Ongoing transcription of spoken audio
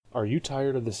Are you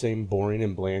tired of the same boring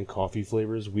and bland coffee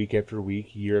flavors week after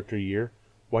week, year after year?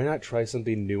 Why not try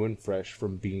something new and fresh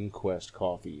from Bean Quest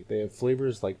Coffee? They have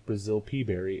flavors like Brazil Pea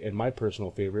Berry and my personal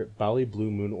favorite, Bali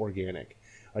Blue Moon Organic,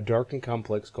 a dark and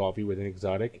complex coffee with an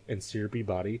exotic and syrupy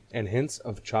body and hints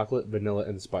of chocolate, vanilla,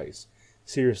 and spice.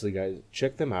 Seriously, guys,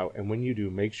 check them out, and when you do,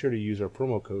 make sure to use our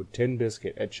promo code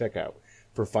TINBISCUIT at checkout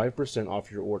for 5%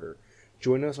 off your order.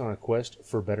 Join us on a quest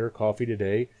for better coffee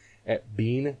today at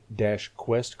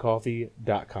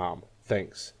bean-questcoffee.com.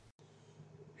 Thanks.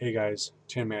 Hey guys,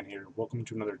 Tin Man here. Welcome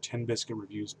to another Tin Biscuit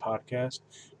Reviews podcast.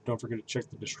 Don't forget to check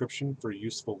the description for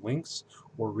useful links,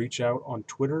 or reach out on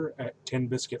Twitter at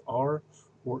TinBiscuitR,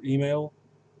 or email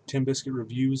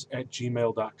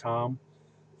tinbiscuitreviews@gmail.com.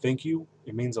 Thank you.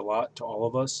 It means a lot to all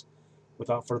of us.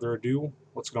 Without further ado,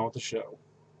 let's go on with the show.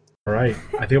 All right.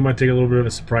 I think I'm going to take a little bit of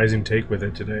a surprising take with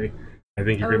it today. I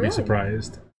think you're going to be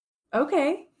surprised.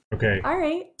 Okay. Okay. All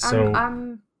right. So,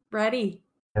 I'm ready.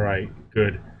 All right.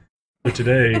 Good. So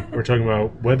today we're talking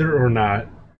about whether or not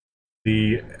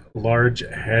the Large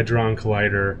Hadron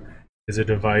Collider is a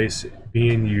device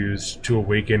being used to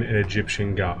awaken an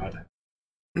Egyptian god.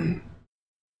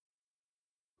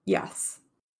 Yes.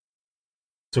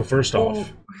 So first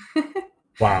off,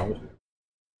 wow.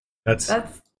 That's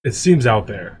it seems out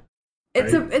there.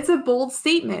 It's right? it's a bold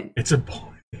statement. It's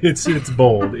bold. Yeah,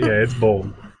 it's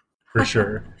bold for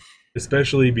sure.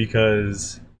 Especially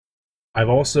because I've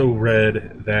also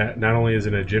read that not only is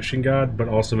it an Egyptian god, but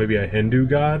also maybe a Hindu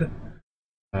god,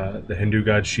 the Hindu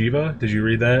god Shiva. Did you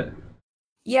read that?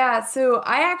 Yeah, so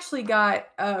I actually got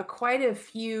quite a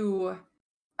few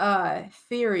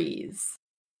theories.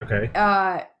 Okay.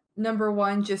 Number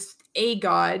one, just a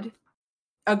god,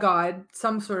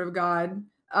 some sort of god,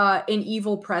 an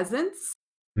evil presence,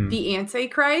 the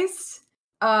Antichrist,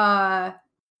 a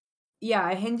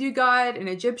Hindu god, an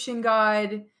Egyptian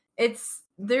god.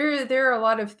 There are a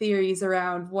lot of theories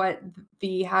around what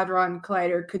the Hadron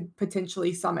Collider could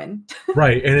potentially summon.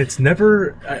 Right, and it's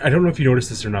never, I don't know if you noticed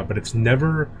this or not, but it's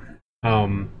never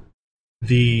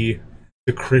the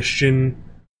Christian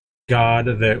God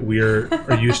that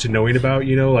are used to knowing about,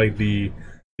 like the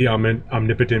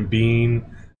omnipotent being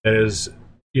that is,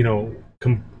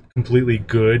 completely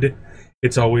good.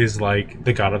 It's always like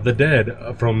the god of the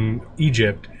dead from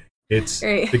Egypt. It's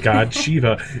right. The god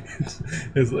Shiva.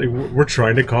 It's like we're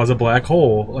trying to cause a black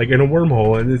hole, like in a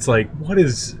wormhole, and it's like, what?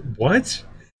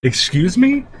 Excuse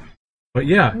me? But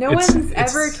yeah, no one's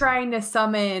ever trying to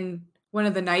summon one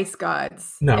of the nice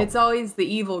gods. No, it's always the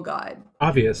evil god.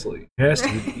 Obviously, it has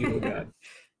to be the evil god.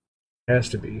 Has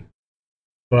to be.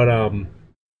 But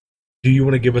do you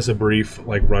want to give us a brief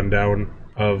rundown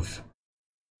of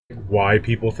why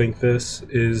people think this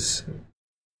is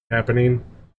happening?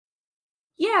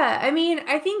 Yeah, I mean,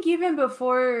 I think even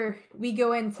before we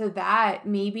go into that,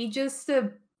 maybe just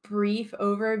a brief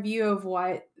overview of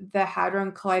what the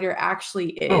Hadron Collider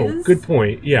actually is. Oh, good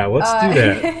point. Yeah, let's do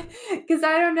that. Because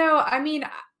I don't know. I mean,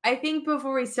 I think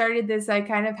before we started this, I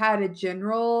kind of had a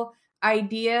general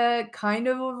idea kind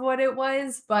of what it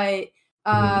was, but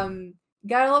got a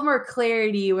little more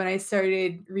clarity when I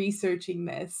started researching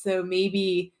this. So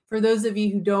maybe for those of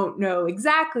you who don't know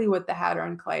exactly what the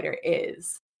Hadron Collider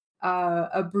is,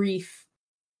 a brief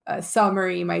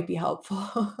summary might be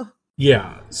helpful.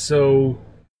 Yeah, so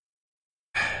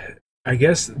I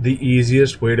guess the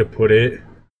easiest way to put it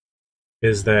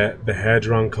is that the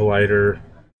Hadron Collider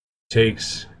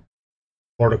takes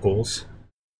particles,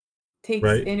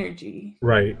 energy.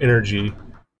 Right, energy,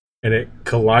 and it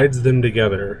collides them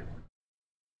together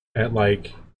at I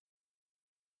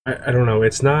don't know,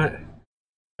 it's not,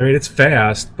 I mean, it's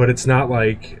fast, but it's not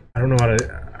I don't know how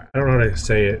to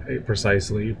say it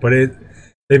precisely, but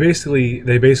they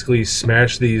basically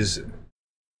smash this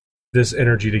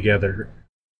energy together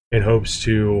in hopes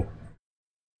to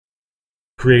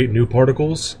create new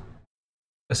particles,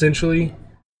 essentially.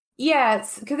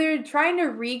 Yes, because they're trying to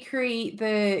recreate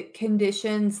the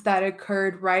conditions that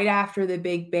occurred right after the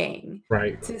Big Bang.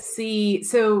 Right. To see,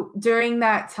 so during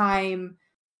that time,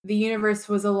 the universe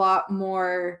was a lot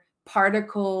more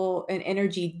particle and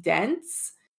energy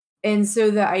dense. And so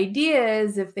the idea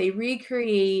is if they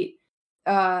recreate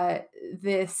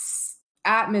this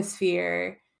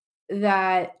atmosphere,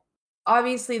 that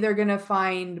obviously they're going to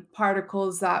find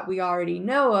particles that we already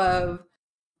know of,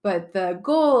 but the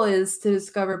goal is to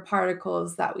discover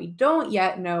particles that we don't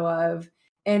yet know of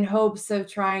in hopes of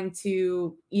trying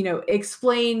to,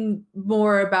 explain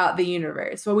more about the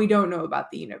universe, what we don't know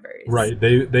about the universe. Right.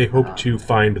 They hope to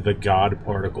find the God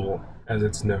particle, as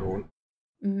it's known.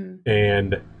 Mm-hmm.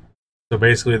 And so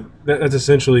basically, that's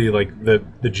essentially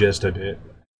the gist of it.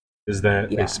 is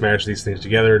that Yeah. they smash these things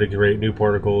together to create new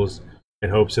particles in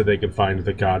hopes that they can find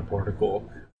the God particle,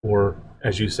 or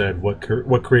as you said,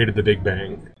 what created the Big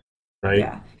Bang, right?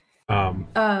 Yeah.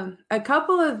 A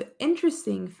couple of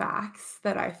interesting facts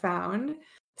that I found.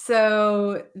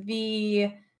 So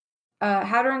the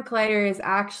Hadron Collider is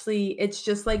actually, it's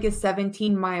just like a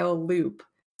 17-mile loop.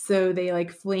 So they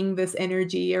like fling this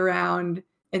energy around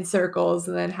in circles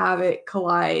and then have it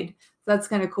collide. So that's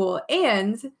kind of cool.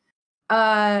 And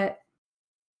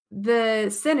the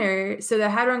center, so the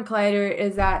Hadron Collider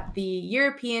is at the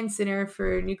European Center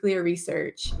for Nuclear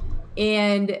Research,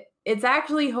 and it's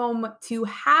actually home to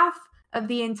half of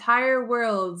the entire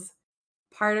world's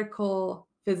particle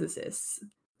physicists.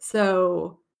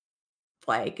 So,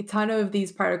 like, a ton of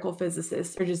these particle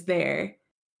physicists are just there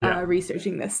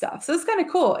researching this stuff. So it's kind of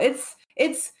cool.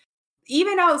 It's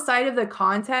even outside of the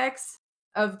context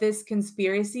of this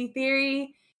conspiracy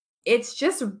theory, it's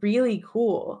just really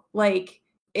cool. Like,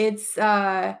 it's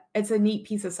a neat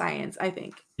piece of science, I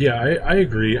think. Yeah, I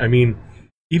agree. I mean,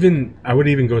 I would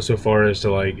even go so far as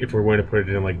to, like, if we're going to put it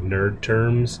in like nerd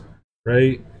terms,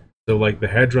 right? So like the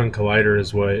Hadron Collider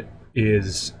is what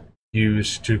is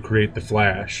used to create the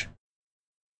Flash,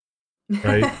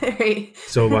 right? Right.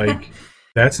 So like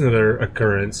that's another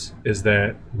occurrence, is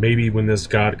that maybe when this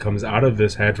god comes out of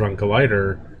this Hadron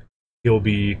Collider, he'll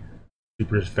be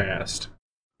super fast.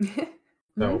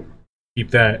 So keep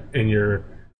that in your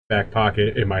back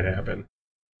pocket. It might happen.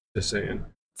 Just saying.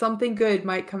 Something good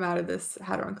might come out of this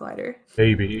Hadron Collider.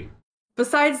 Maybe.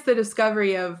 Besides the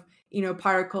discovery of,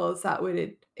 particles that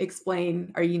would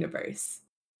explain our universe.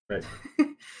 Right.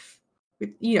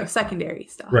 Secondary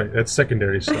stuff. Right. That's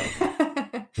secondary stuff.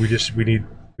 we need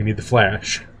the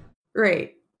Flash.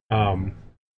 Right.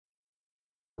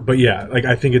 But yeah, like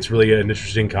I think it's really an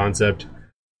interesting concept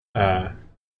that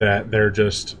they're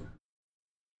just.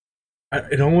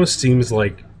 It almost seems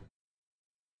like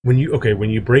when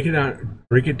you break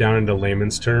it down into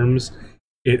layman's terms,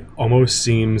 it almost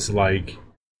seems like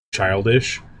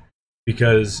childish,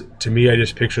 because to me I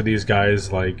just picture these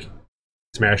guys like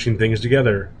smashing things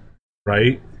together,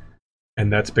 right?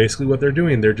 And that's basically what they're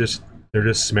doing. They're just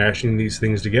smashing these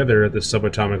things together at the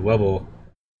subatomic level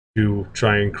to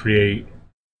try and create,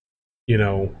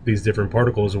 these different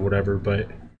particles or whatever. But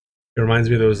it reminds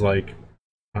me of those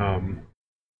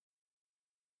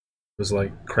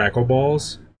crackle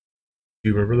balls. Do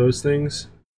you remember those things?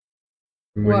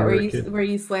 Where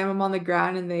you slam them on the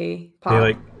ground and they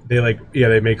pop? They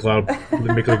make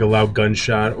like a loud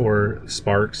gunshot or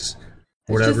sparks.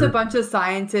 It's just a bunch of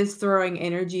scientists throwing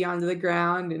energy onto the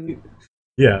ground and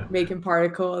making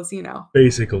particles,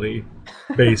 Basically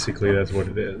that's what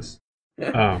it is.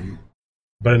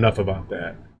 But enough about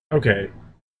that. Okay.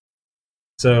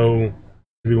 So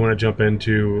do we want to jump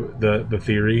into the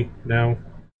theory now?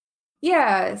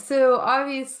 Yeah, so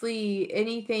obviously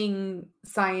anything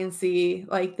science-y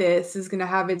like this is going to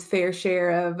have its fair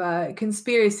share of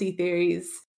conspiracy theories.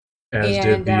 As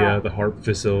did the HAARP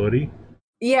facility.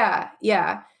 Yeah.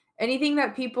 Anything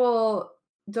that people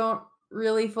don't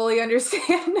really fully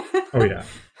understand Oh yeah.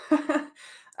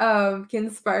 Can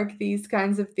spark these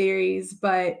kinds of theories.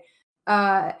 But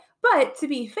to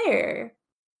be fair,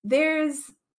 there's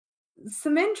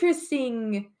some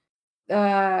interesting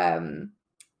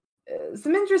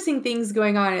things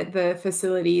going on at the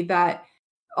facility that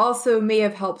also may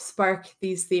have helped spark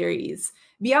these theories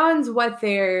beyond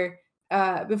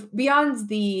beyond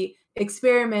the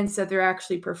experiments that they're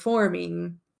actually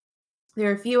performing. There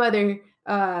are a few other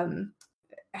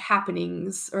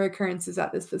happenings or occurrences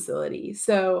at this facility.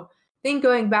 So I think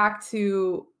going back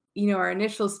to our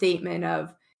initial statement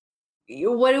of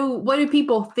what do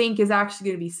people think is actually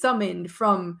going to be summoned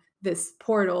from this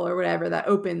portal or whatever that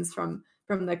opens from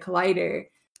the collider.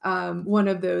 One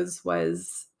of those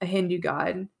was a Hindu god.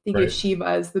 I think it was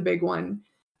Shiva is the big one.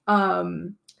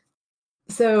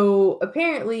 So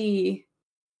apparently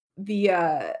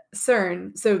the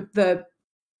CERN, so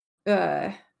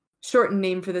the shortened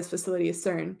name for this facility is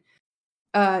CERN.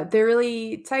 They're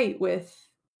really tight with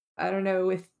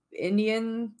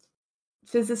Indian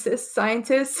physicists,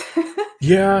 scientists.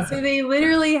 Yeah. So they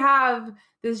literally have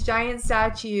this giant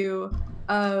statue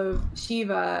of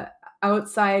Shiva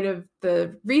outside of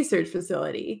the research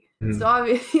facility. So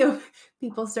obviously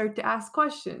people start to ask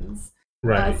questions.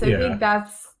 Right. So I think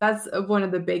that's one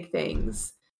of the big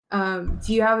things. Do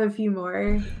you have a few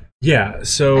more? Yeah.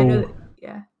 So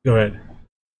Go ahead.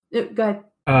 Go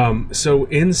ahead. So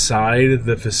inside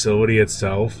the facility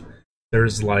itself,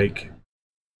 there's like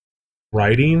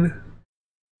writing.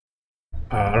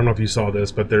 I don't know if you saw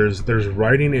this, but there's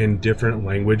writing in different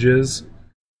languages,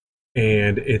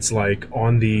 and it's like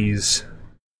on these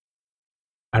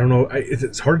I don't know.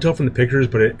 It's hard to tell from the pictures,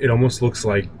 but it almost looks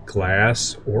like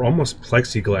glass or almost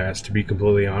plexiglass, to be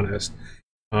completely honest.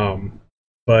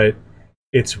 But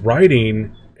it's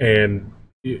writing, and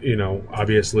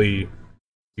obviously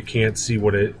you can't see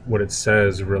what it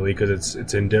says really because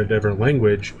it's in different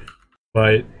language.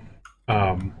 But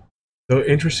the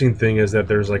interesting thing is that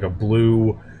there's like a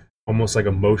blue, almost like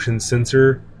a motion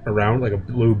sensor around, like a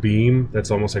blue beam that's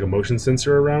almost like a motion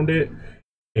sensor around it.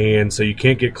 And so you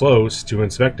can't get close to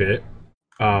inspect it.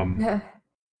 But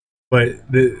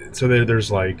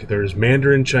there's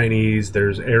Mandarin Chinese,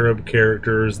 there's Arab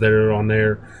characters that are on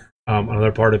there.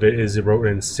 Another part of it is it wrote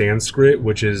in Sanskrit,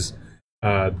 which is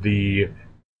the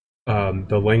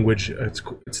language.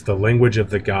 It's the language of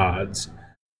the gods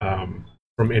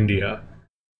from India.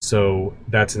 So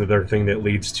that's another thing that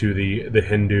leads to the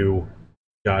Hindu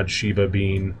god Shiva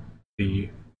being the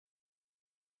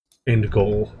end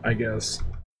goal, I guess.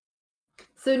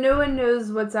 So no one knows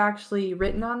what's actually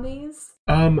written on these?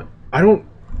 I don't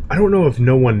know if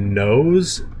no one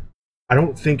knows. I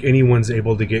don't think anyone's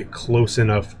able to get close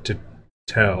enough to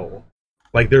tell.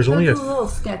 Like there's only a little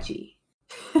sketchy.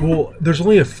 Well,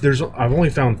 I've only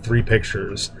found 3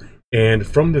 pictures, and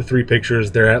from the 3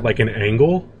 pictures they're at like an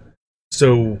angle.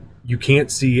 So you can't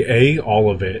see A,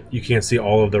 all of it. You can't see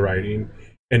all of the writing,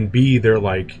 and B, they're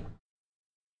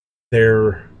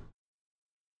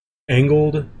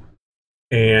angled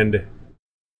and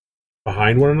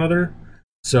behind one another,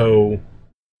 so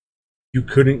you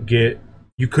couldn't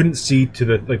see to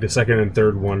the second and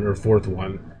third one or fourth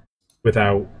one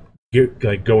without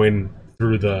going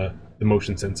through the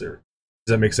motion sensor.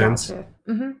 Does that make sense? Gotcha.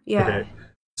 Yeah. Okay.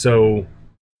 So,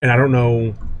 and I don't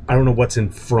know what's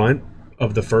in front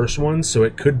of the first one, so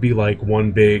it could be like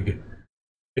one big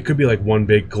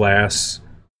glass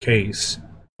case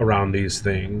around these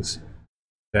things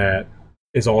that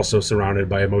is also surrounded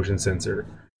by a motion sensor.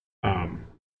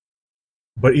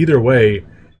 But either way,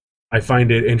 I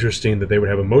find it interesting that they would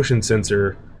have a motion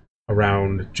sensor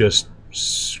around just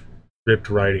script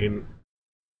writing.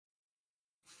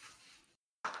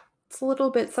 It's a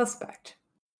little bit suspect.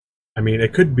 I mean,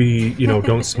 it could be,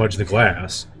 don't smudge the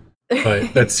glass,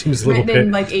 but that seems a little bit...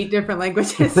 in like 8 different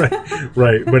languages.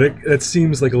 right. But it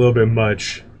seems like a little bit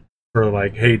much for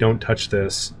like, hey, don't touch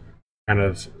this kind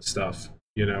of stuff,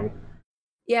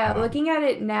 Yeah, looking at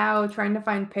it now, trying to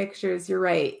find pictures, you're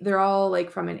right. They're all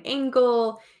like from an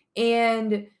angle,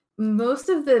 and most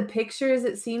of the pictures,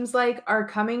 it seems like, are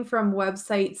coming from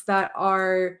websites that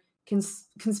are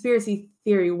conspiracy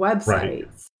theory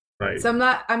websites. Right. So I'm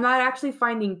not actually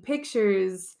finding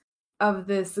pictures of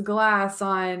this glass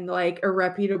on like a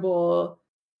reputable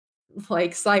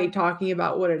like site talking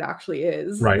about what it actually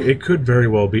is. Right. It could very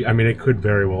well be. I mean, it could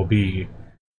very well be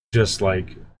just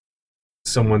like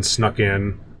someone snuck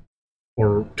in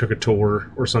or took a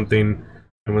tour or something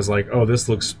and was like, oh, this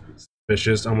looks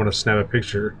suspicious, I want to snap a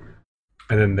picture.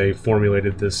 And then they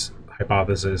formulated this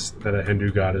hypothesis that a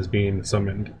Hindu god is being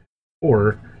summoned.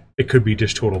 Or it could be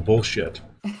just total bullshit.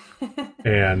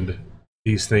 And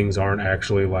these things aren't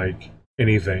actually like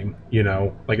anything,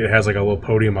 Like it has like a little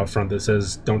podium up front that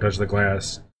says, don't touch the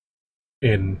glass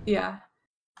in,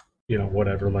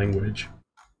 whatever language.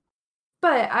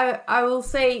 But I will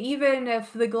say, even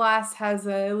if the glass has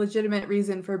a legitimate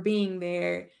reason for being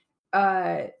there,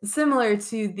 similar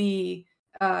to the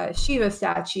Shiva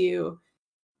statue,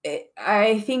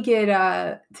 I think it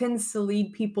tends to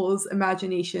lead people's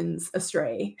imaginations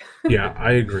astray. Yeah,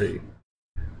 I agree.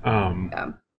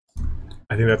 Yeah.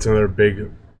 I think that's another big...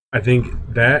 I think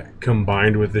that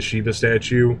combined with the Shiva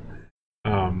statue,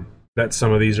 that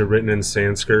some of these are written in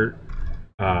Sanskrit,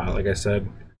 like I said,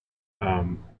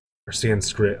 or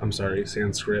Sanskrit. I'm sorry,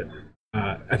 Sanskrit.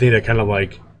 I think that kind of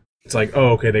like, it's like,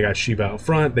 oh, okay, they got Shiva out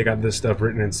front. They got this stuff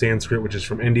written in Sanskrit, which is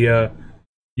from India.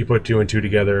 You put 2 and 2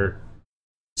 together.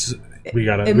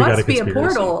 It must be a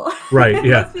portal, right?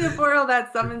 Yeah, it must be a portal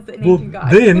that summons the ancient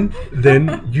god.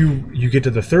 Then you get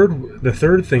to the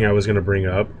third thing I was going to bring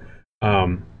up.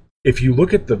 If you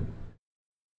look at the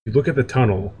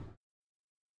tunnel,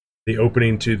 the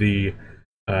opening to the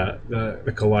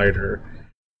collider,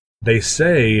 they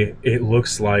say it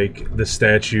looks like the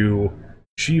statue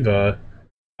Shiva,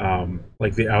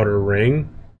 like the outer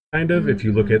ring, kind of. Mm-hmm. If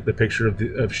you look at the picture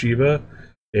of Shiva,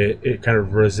 it kind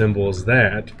of resembles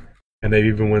that. And they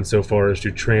even went so far as to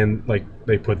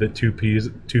they put the two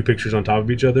pictures on top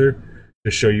of each other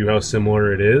to show you how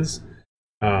similar it is.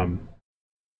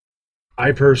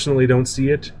 I personally don't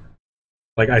see it.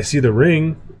 Like, I see the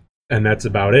ring, and that's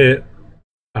about it.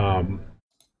 The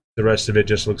rest of it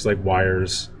just looks like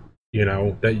wires,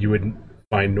 that you would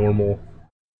find normal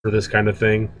for this kind of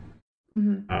thing.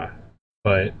 Mm-hmm.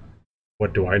 But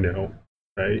what do I know,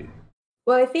 right?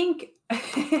 Well, I think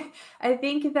I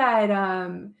think that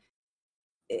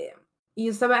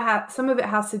some of it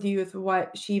has to do with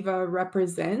what Shiva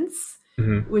represents,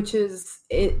 Hmm. which is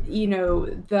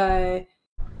the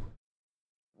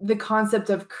concept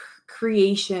of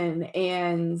creation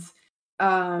and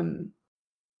um,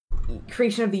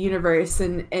 creation of the universe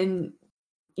and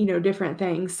different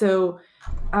things. So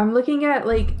I'm looking at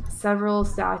like several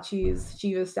statues,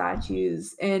 Shiva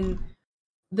statues, and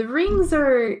the rings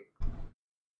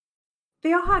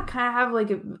they all kind of have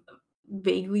like a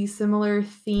vaguely similar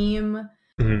theme.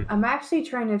 Hmm. I'm actually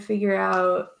trying to figure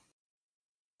out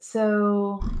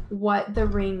what the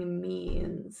ring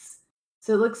means.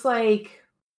 So it looks like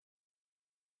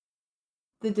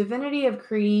the divinity of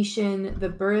creation, the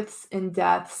births and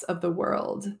deaths of the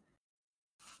world.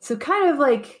 So kind of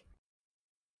like,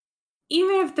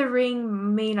 even if the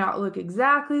ring may not look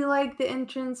exactly like the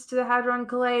entrance to the Hadron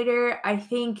Collider, I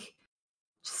think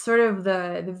sort of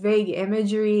the vague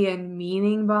imagery and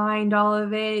meaning behind all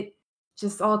of it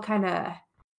just all kind of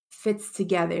fits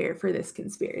together for this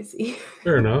conspiracy.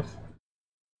 Fair enough.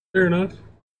 Fair enough.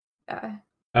 Yeah.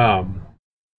 Um,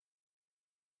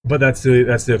 but that's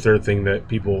the third thing that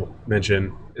people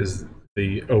mention is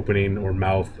the opening or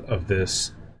mouth of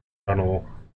this tunnel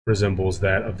resembles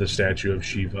that of the statue of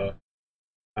Shiva.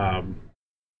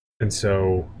 And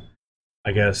so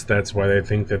I guess that's why they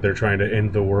think that they're trying to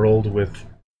end the world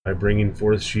by bringing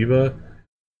forth Shiva.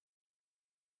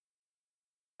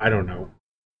 I don't know.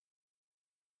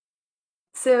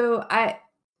 So I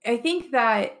think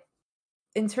that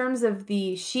in terms of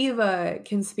the Shiva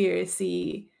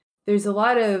conspiracy, there's a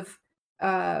lot of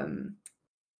um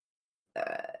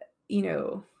uh,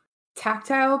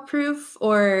 tactile proof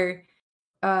or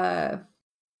uh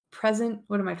present,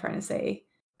 what am I trying to say?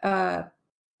 I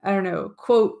don't know,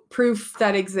 quote proof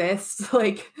that exists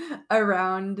like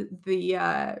around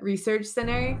the research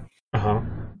center. Uh-huh.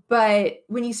 But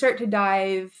when you start to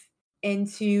dive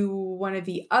into one of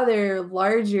the other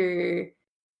larger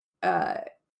uh,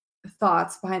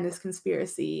 thoughts behind this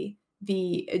conspiracy,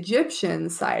 the Egyptian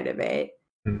side of it,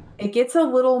 Mm. it gets a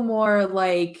little more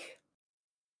like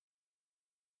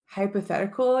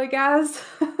hypothetical, I guess.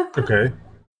 Okay.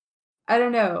 I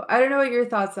don't know. I don't know what your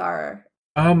thoughts are.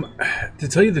 To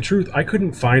tell you the truth, I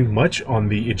couldn't find much on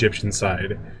the Egyptian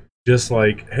side. Just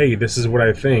like, hey, this is what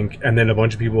I think, and then a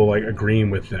bunch of people like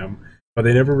agreeing with them, but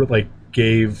they never like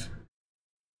gave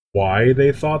why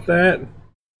they thought that.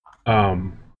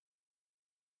 Um,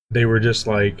 they were just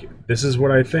like, this is what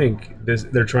I think. This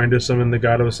they're trying to summon the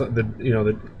god of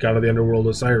the god of the underworld,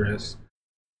 Osiris,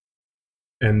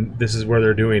 and this is where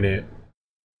they're doing it.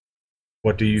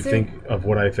 What do you So, think of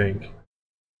what I think?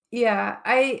 yeah,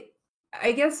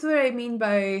 I guess what I mean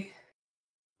by,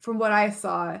 from what I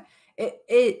saw,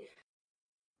 it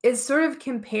is sort of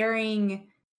comparing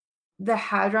the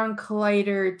Hadron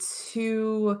Collider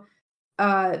to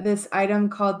this item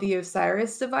called the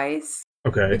Osiris device,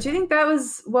 Okay. which I think that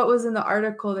was what was in the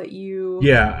article that you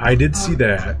Yeah, I did see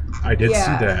that. I did see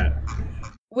yeah, that.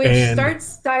 which And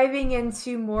starts diving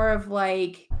into more of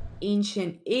like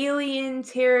ancient alien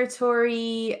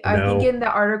territory. I think no, in the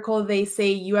article they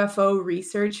say UFO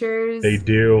researchers. they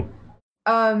do.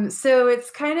 So it's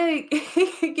kind of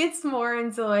it gets more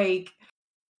into like,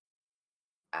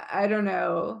 I don't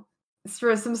know, it's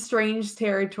for some strange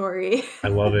territory. I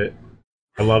love it.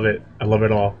 I love it. I love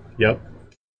it all. Yep.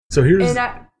 So here's.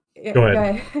 And yeah, Go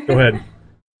ahead. Go ahead.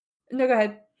 No, go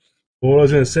ahead. Well, what I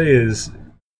was going to say is,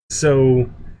 so,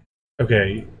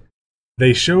 okay,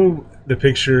 they show the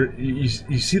picture. You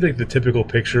see like the typical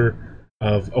picture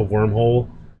of a wormhole,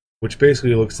 which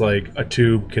basically looks like a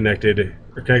tube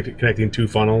connecting two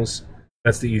funnels.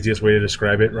 That's the easiest way to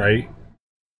describe it, right?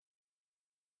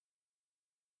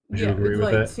 Would you Yeah, agree it's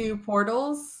with like that? two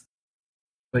portals.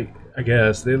 Like, I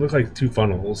guess they look like two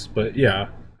funnels, but yeah,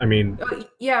 I mean, Oh,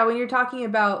 yeah, when you're talking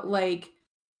about like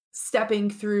stepping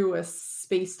through a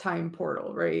space-time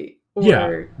portal, right? yeah,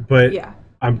 Or but yeah.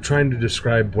 I'm trying to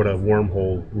describe what a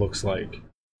wormhole looks like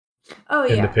Oh in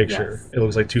the yeah, picture. yes. It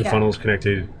looks like two Yeah. funnels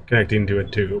connecting to a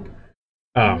tube.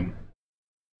 Mhm.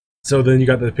 So then you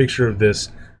got the picture of this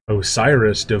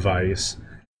Osiris device,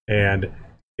 and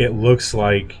it looks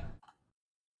like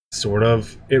sort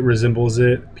of it resembles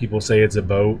it. People say it's a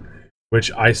boat,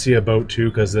 which I see a boat too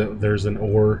because there's an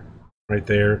oar right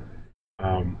there.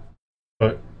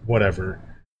 But whatever.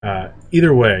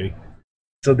 Either way,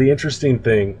 so the interesting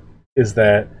thing is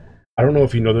that I don't know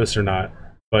if you know this or not,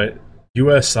 but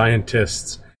U.S.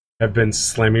 scientists have been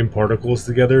slamming particles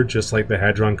together just like the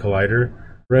Hadron Collider,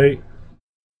 right?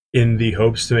 In the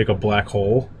hopes to make a black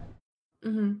hole.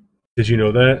 Mhm. Did you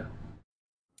know that?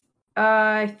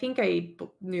 I think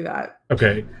knew that.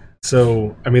 Okay,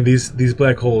 so I mean these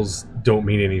black holes don't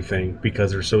mean anything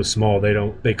because they're so small.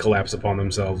 They collapse upon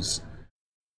themselves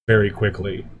very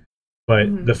quickly.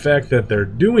 But the fact that they're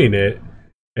doing it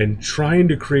and trying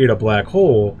to create a black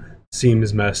hole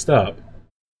seems messed up,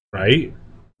 right?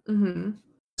 Mm-hmm.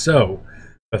 So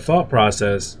the thought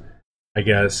process, I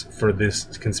guess, for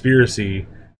this conspiracy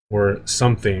or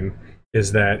something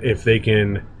is that if they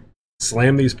can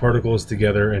slam these particles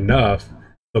together enough,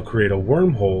 they'll create a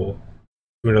wormhole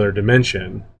to another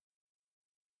dimension.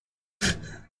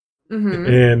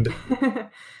 And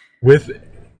with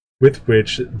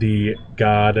which the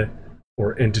god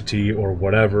or entity or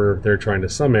whatever they're trying to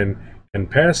summon can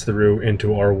pass through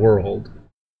into our world.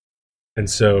 And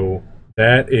so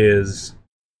that is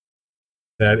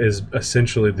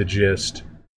essentially the gist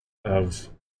of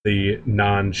the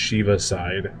non-Shiva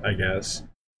side, I guess,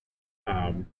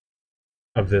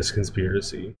 of this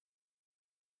conspiracy.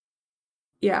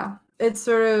 Yeah, it's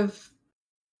sort of.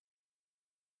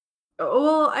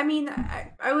 Well, I mean,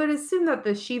 I would assume that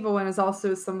the Shiva one is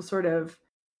also some sort of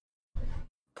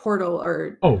portal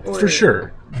or for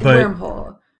sure, but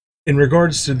wormhole. In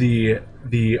regards to the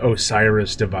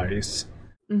Osiris device,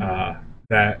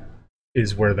 that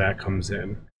is where that comes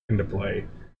into play.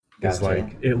 It's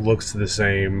like it looks the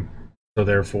same, so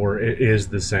therefore it is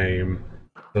the same,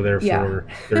 so therefore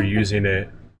they're using it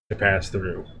to pass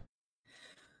through.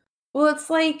 Well,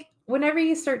 it's like whenever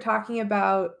you start talking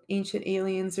about ancient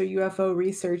aliens or UFO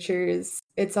researchers,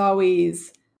 it's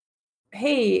always,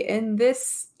 hey, in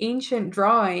this ancient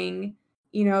drawing,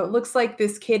 you know, it looks like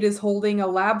this kid is holding a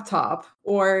laptop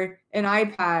or an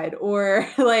iPad, or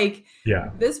like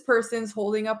this person's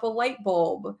holding up a light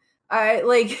bulb.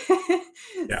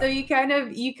 So you kind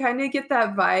of get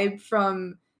that vibe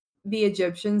from the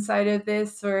Egyptian side of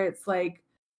this, where it's like,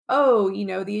 oh, you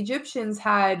know, the Egyptians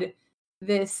had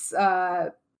this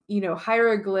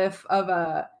hieroglyph of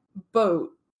a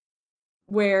boat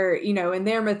where, you know, in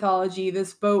their mythology,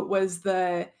 this boat was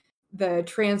the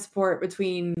transport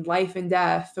between life and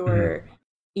death, or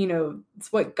you know,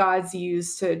 it's what gods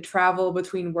use to travel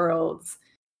between worlds.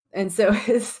 And so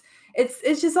it's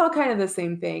just all kind of the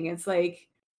same thing. It's like,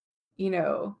 you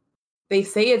know, they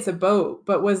say it's a boat,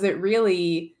 but was it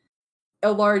really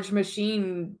a large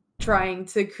machine trying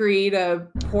to create a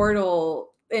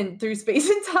portal through space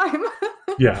and time?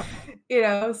 Yeah. You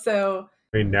know, so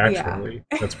I mean, naturally,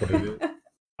 that's what it is.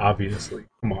 Obviously.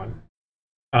 Come on.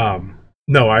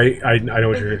 No, I know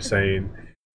what you're saying.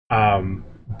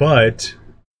 But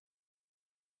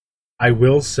I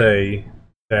will say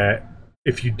that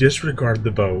if you disregard the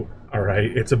boat, all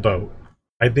right, it's a boat.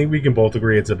 I think we can both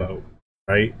agree it's a boat,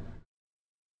 right?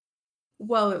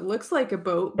 Well, it looks like a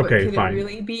boat, but okay, could fine. It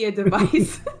really be a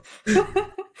device?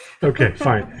 Okay,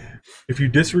 fine. If you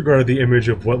disregard the image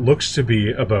of what looks to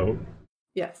be a boat,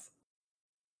 yes,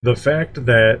 the fact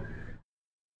that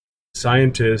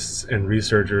scientists and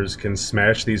researchers can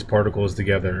smash these particles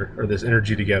together, or this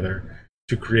energy together,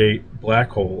 to create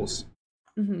black holes,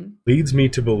 leads me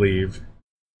to believe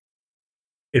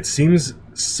it seems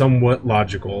somewhat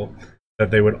logical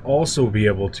that they would also be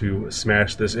able to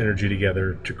smash this energy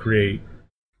together to create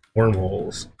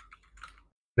wormholes.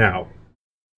 Now,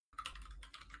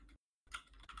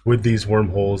 would these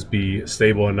wormholes be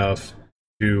stable enough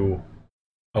to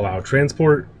allow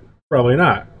transport? Probably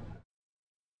not.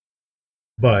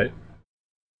 But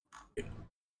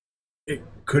it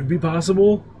could be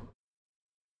possible,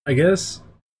 I guess.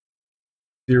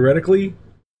 Theoretically,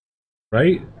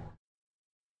 right?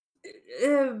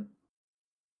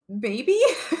 Maybe.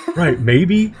 Right,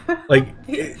 maybe. Like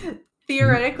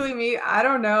theoretically, maybe. I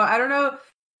don't know.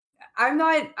 I'm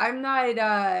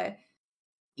not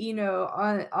you know,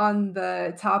 on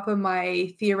the top of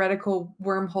my theoretical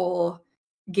wormhole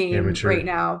game right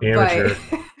now. Amateur.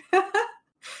 But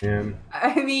Man.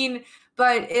 I mean,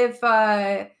 but if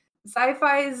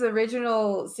sci-fi's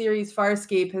original series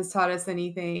Farscape has taught us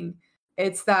anything,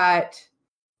 it's that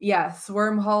yes,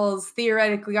 wormholes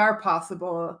theoretically are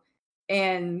possible,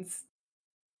 and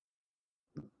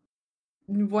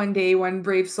one day one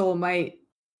brave soul might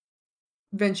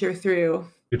venture through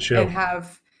and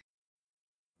have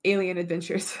alien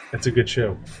adventures. That's a good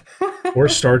show. Or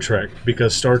Star Trek,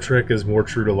 because Star Trek is more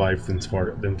true to life than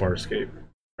Farscape.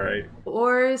 All right.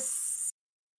 Or,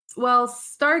 well,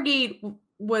 Stargate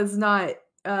was not,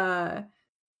 they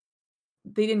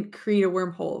didn't create a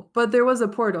wormhole, but there was a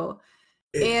portal.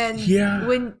 And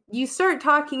when you start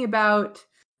talking about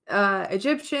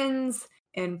Egyptians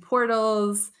and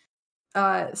portals,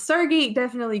 Stargate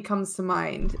definitely comes to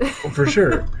mind. Well, for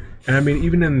sure. And I mean,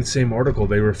 even in the same article,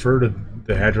 they refer to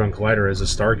the Hadron Collider as a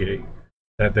Stargate.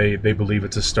 that they believe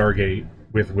it's a Stargate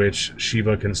with which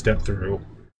Shiva can step through,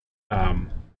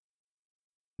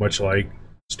 much like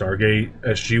Stargate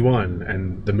SG-1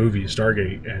 and the movie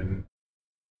Stargate and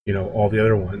all the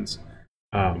other ones.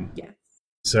 Yes.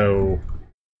 So,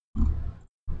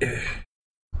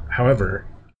 however,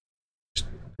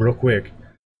 real quick,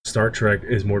 Star Trek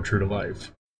is more true to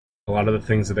life. A lot of the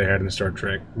things that they had in Star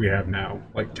Trek we have now,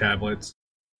 like tablets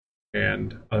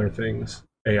and other things,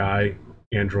 AI,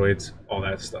 androids, all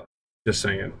that stuff. Just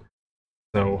saying.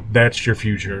 So that's your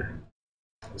future.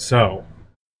 So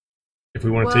if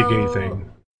we want to take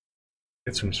anything,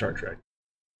 it's from Star Trek.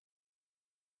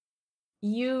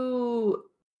 So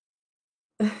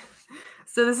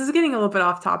this is getting a little bit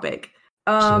off topic.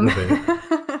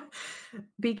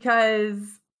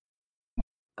 Because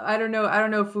I don't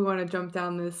know if we want to jump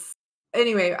down this.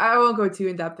 Anyway, I won't go too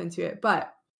in depth into it,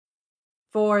 but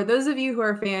for those of you who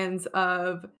are fans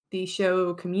of the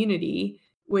show Community,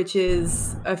 which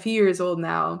is a few years old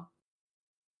now,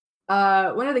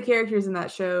 one of the characters in that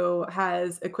show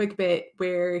has a quick bit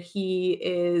where he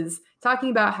is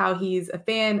talking about how he's a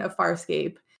fan of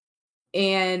Farscape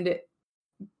and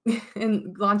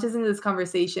launches into this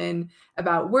conversation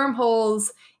about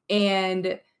wormholes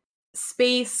and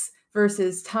space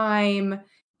versus time.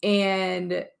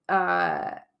 And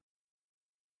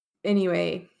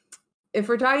anyway, if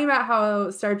we're talking about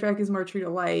how Star Trek is more true to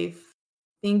life,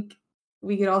 I think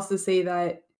we could also say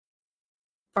that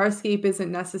Farscape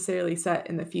isn't necessarily set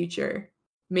in the future.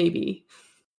 Maybe.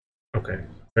 Okay,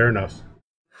 fair enough.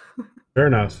 Fair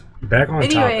enough. Back on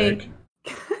topic.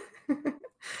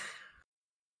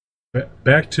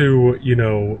 Back to,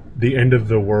 the end of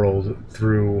the world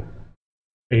through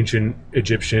ancient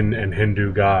Egyptian and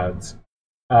Hindu gods.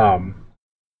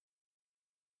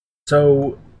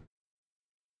 So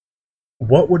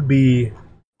what do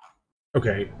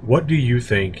you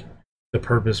think the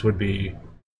purpose would be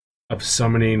of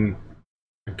summoning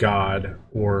a god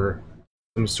or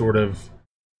some sort of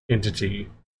entity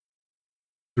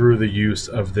through the use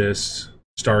of this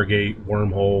Stargate,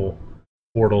 wormhole,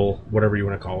 portal, whatever you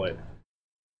want to call it?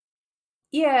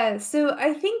 Yeah, so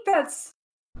I think that's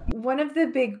one of the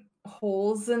big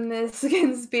holes in this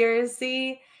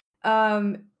conspiracy,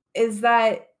 is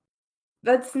that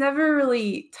that's never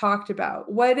really talked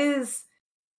about. What is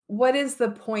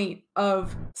the point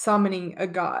of summoning a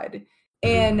god?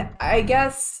 And I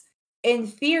guess in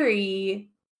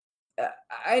theory,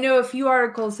 I know a few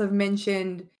articles have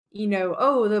mentioned,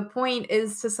 the point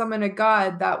is to summon a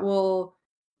god that will,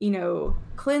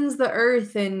 cleanse the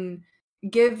earth and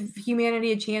give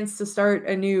humanity a chance to start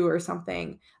anew or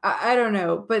something. I don't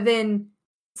know. But then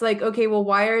it's like, okay, well,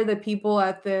 why are the people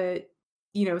at the,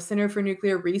 Center for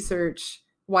Nuclear Research,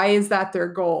 why is that their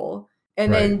goal?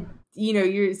 And then,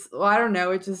 I don't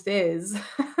know, it just is.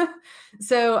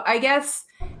 So I guess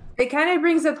it kind of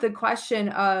brings up the question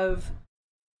of,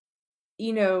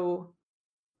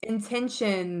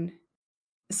 intention.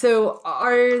 So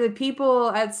are the people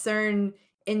at CERN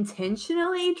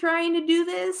intentionally trying to do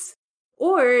this?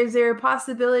 Or is there a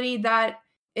possibility that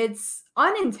it's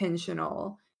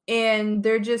unintentional and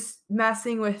they're just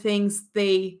messing with things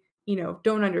they,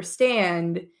 don't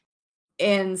understand,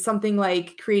 and something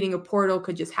like creating a portal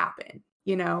could just happen,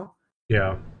 Yeah.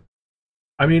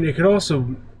 I mean, it could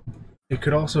also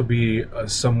be a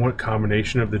somewhat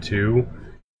combination of the two,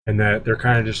 and that they're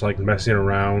kind of just like messing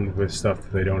around with stuff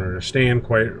that they don't understand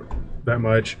quite that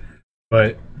much,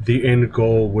 but the end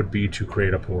goal would be to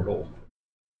create a portal.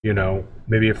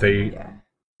 Maybe if they, I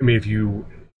mean, if you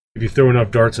throw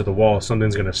enough darts at the wall,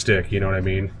 something's gonna stick. You know what I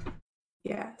mean?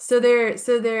 Yeah. So their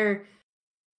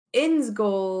end's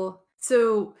goal.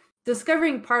 So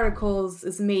discovering particles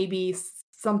is maybe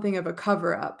something of a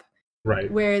cover up,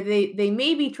 right? Where they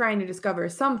may be trying to discover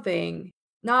something,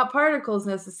 not particles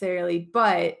necessarily,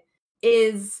 but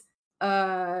is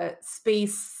a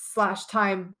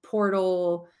space/time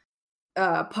portal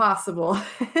possible.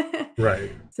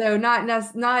 Right. So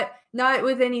not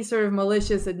with any sort of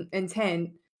malicious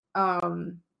intent.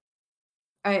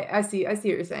 I see what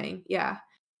you're saying. Yeah.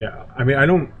 Yeah. I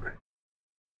mean,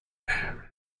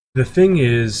 the thing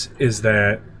is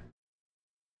that,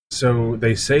 so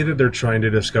they say that they're trying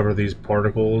to discover these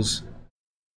particles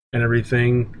and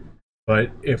everything,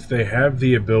 but if they have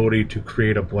the ability to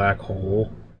create a black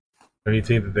hole, don't you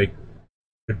think that they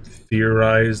could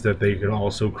theorize that they could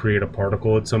also create a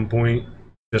particle at some point,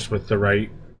 just with the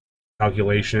right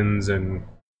calculations and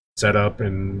setup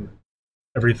and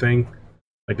everything?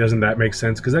 Like, doesn't that make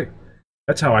sense? Because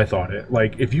that's how I thought it.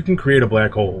 Like, if you can create a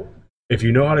black hole, if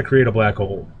you know how to create a black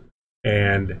hole,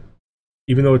 and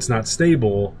even though it's not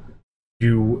stable,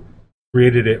 you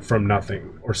created it from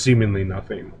nothing or seemingly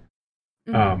nothing.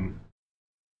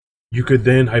 You could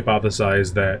then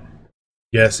hypothesize that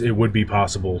yes, it would be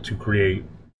possible to create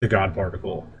the God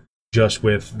particle just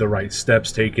with the right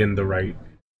steps taken, the right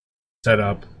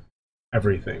setup,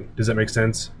 everything. Does that make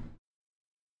sense?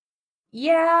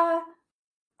 Yeah.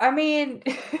 I mean,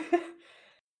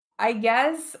 I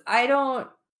guess I don't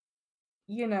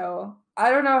know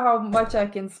how much I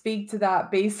can speak to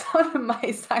that based on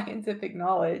my scientific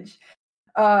knowledge.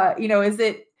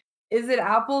 Is it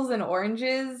apples and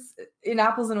oranges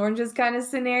kind of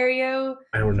scenario?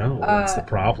 I don't know. That's the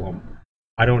problem.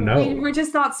 I don't know. We're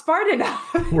just not smart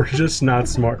enough. We're just not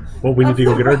smart. Well, we need to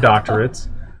go get our doctorates.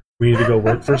 We need to go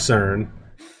work for CERN,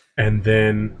 and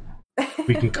then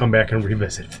we can come back and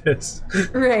revisit this.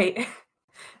 Right.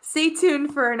 Stay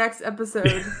tuned for our next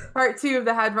episode, part 2 of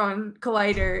the Hadron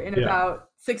Collider in about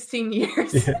 16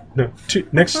 years. Yeah, no,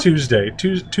 next Tuesday,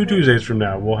 two Tuesdays from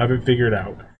now, we'll have it figured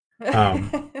out.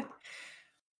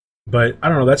 But I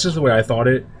don't know, that's just the way I thought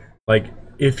it. Like,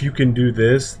 if you can do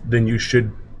this, then you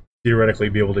should theoretically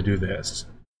be able to do this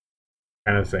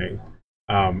kind of thing.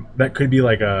 That could be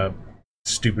like a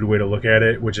stupid way to look at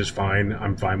it, which is fine.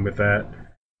 I'm fine with that.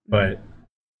 But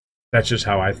that's just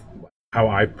how I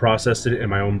processed it in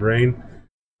my own brain.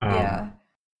 Yeah.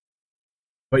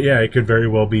 But yeah, it could very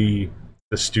well be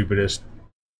the stupidest,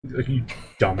 like, you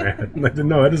dumbass. Like,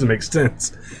 no, that doesn't make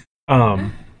sense.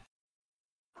 But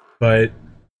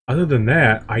other than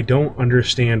that, I don't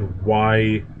understand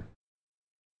why.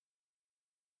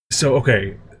 So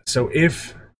okay, so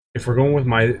if we're going with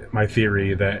my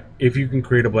theory that if you can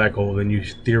create a black hole, then you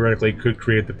theoretically could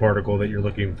create the particle that you're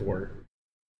looking for,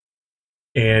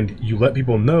 and you let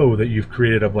people know that you've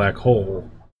created a black hole,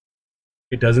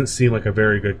 it doesn't seem like a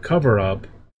very good cover-up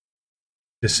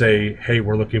to say, hey,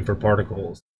 we're looking for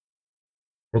particles.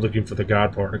 We're looking for the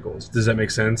God particles. Does that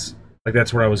make sense? Like,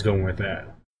 that's where I was going with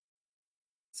that.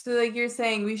 So, like, you're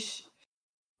saying we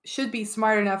should be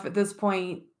smart enough at this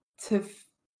point to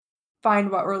find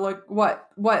what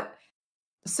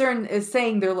CERN is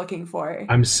saying they're looking for.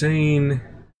 I'm saying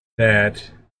that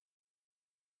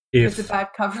it's a bad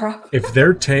cover-up. If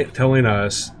they're telling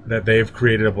us that they've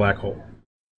created a black hole.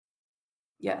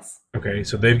 Yes. Okay,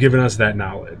 so they've given us that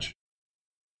knowledge.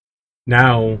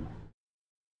 Now,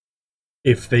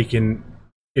 if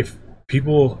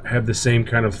people have the same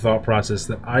kind of thought process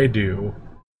that I do,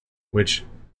 which,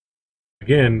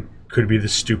 again, could be the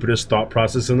stupidest thought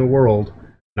process in the world,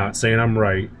 not saying I'm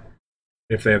right,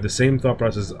 if they have the same thought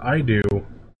process I do,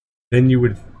 then you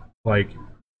would, like,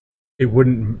 it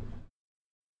wouldn't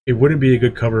be a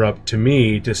good cover-up to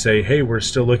me to say, hey, we're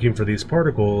still looking for these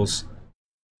particles,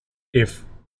 if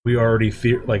we already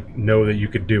know that you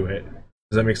could do it.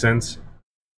 Does that make sense?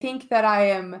 I think that I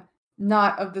am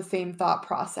not of the same thought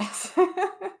process.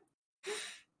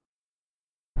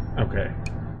 Okay.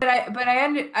 But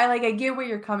I get where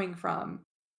you're coming from.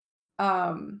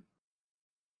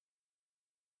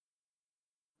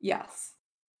 Yes.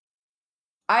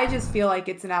 I just feel like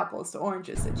it's an apples to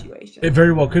oranges situation. It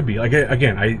very well could be. Like,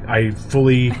 again, I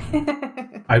fully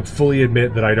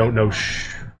admit that I don't know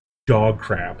dog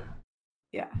crap.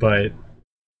 Yeah. But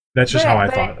that's just how I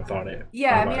thought it.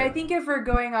 Yeah, I mean, I think if we're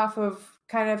going off of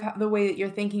kind of the way that you're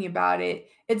thinking about it,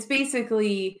 it's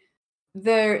basically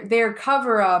their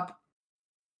cover-up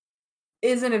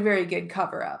isn't a very good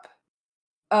cover-up.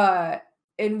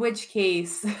 In which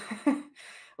case,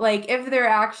 like, if they're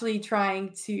actually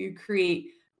trying to create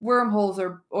wormholes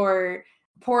or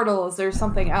portals or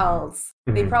something else,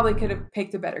 they probably could have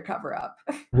picked a better cover-up.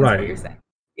 Right. What you're saying.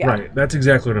 Yeah. Right. That's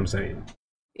exactly what I'm saying.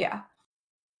 Yeah.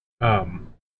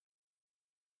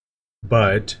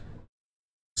 But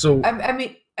so I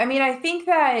mean, I think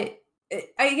that,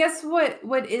 I guess what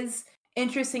is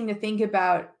interesting to think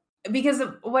about, because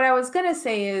what I was gonna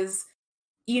say is,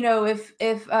 if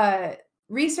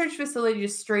research facility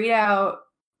just straight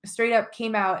up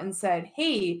came out and said,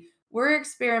 hey, we're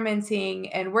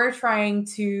experimenting and we're trying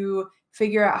to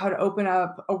figure out how to open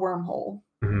up a wormhole.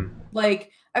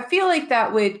 Like, I feel like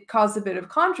that would cause a bit of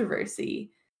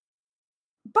controversy.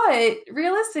 But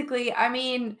realistically, I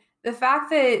mean, the fact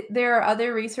that there are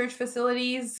other research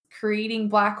facilities creating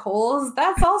black holes,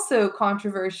 that's also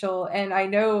controversial. And I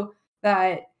know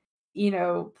that,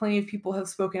 plenty of people have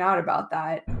spoken out about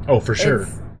that. Oh, for sure.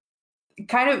 It's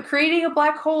kind of creating a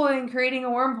black hole and creating a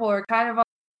wormhole are kind of on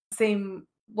the same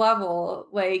level.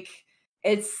 Like,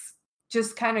 it's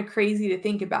just kind of crazy to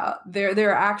think about.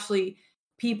 There are actually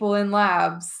people in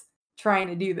labs trying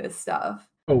to do this stuff.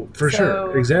 Oh, for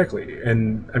sure. Exactly.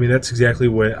 And I mean, that's exactly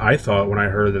what I thought when I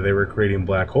heard that they were creating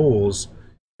black holes,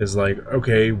 is like,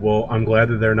 okay, well, I'm glad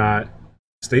that they're not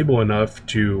stable enough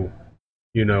to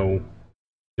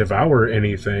devour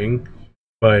anything,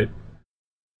 but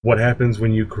what happens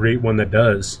when you create one that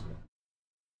does?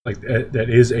 Like that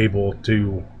is able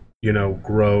to,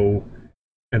 grow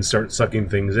and start sucking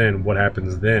things in. What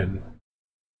happens then?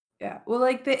 Yeah. Well,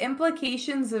 like the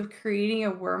implications of creating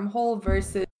a wormhole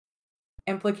versus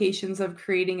implications of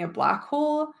creating a black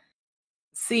hole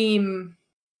seem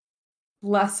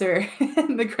lesser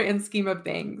in the grand scheme of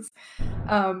things.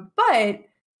 But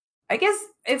I guess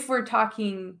if we're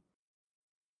driving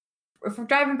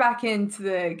back into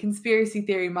the conspiracy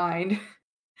theory mind,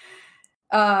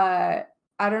 I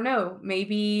don't know,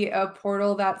 maybe a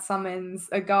portal that summons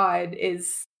a god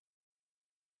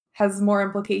has more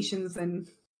implications than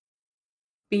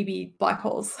baby black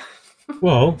holes.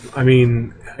 Well, I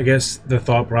mean, I guess the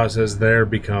thought process there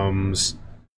becomes,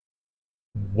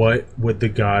 what would the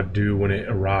god do when it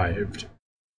arrived?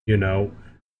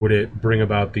 Would it bring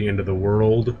about the end of the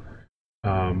world?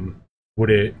 Would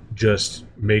it just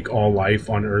make all life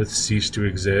on Earth cease to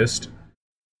exist?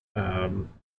 I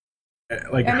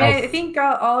think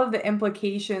all of the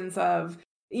implications of,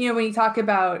 when you talk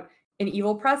about an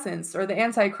evil presence or the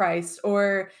Antichrist,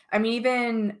 or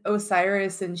even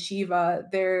Osiris and Shiva,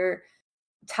 they're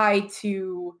tied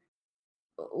to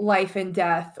life and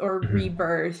death or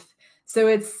rebirth. So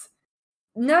it's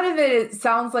none of it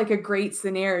sounds like a great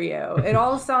scenario. It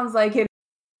all sounds like it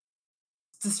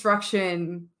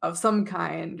destruction of some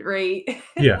kind, right?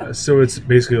 Yeah, so it's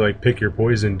basically like, pick your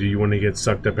poison. Do you want to get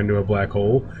sucked up into a black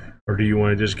hole, or do you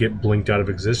want to just get blinked out of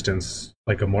existence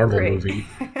like a Marvel movie?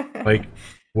 Like,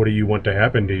 what do you want to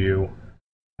happen to you?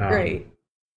 Right.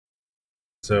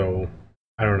 So,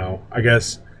 I don't know. I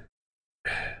guess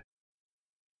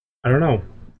I don't know.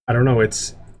 I don't know. I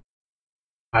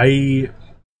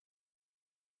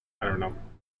don't know.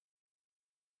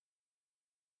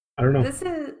 I don't know.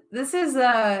 This is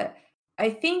I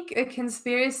think a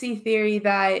conspiracy theory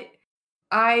that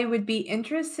I would be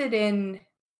interested in.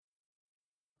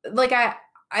 Like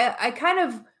I kind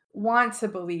of want to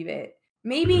believe it.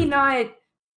 Maybe not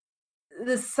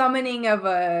the summoning of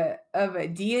a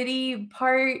deity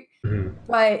part,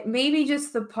 but maybe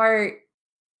just the part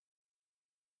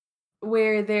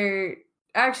where they're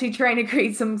actually trying to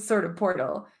create some sort of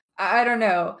portal. I don't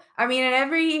know.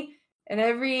 In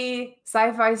every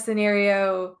sci-fi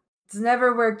scenario, it's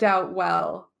never worked out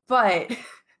well, but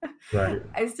right.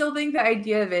 I still think the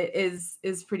idea of it is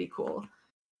pretty cool.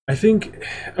 I think,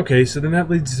 okay, so then that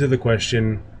leads to the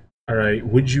question, all right,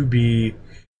 would you be,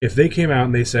 if they came out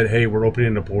and they said, hey, we're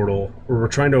opening a portal, or we're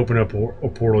trying to open up a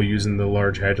portal using the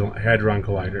Large Hadron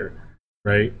Collider,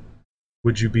 right?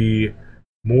 Would you be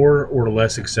more or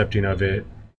less accepting of it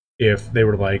if they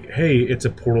were like, hey, it's a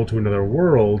portal to another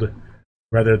world,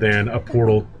 rather than a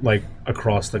portal like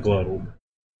across the globe?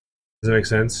 Does that make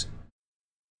sense?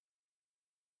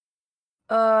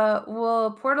 Well,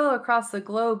 a portal across the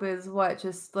globe is what?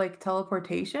 Just like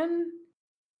teleportation?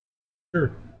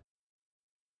 Sure.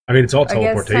 I mean, it's all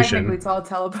teleportation. I guess technically it's all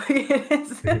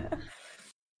teleportation.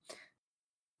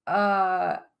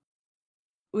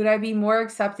 Would I be more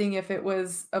accepting if it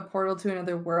was a portal to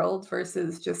another world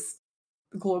versus just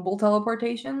global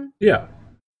teleportation? Yeah.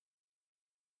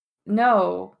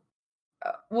 No.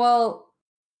 Well,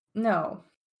 no.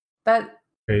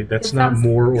 Okay, that's not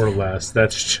more or less.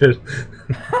 That's just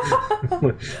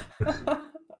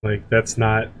like that's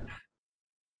not.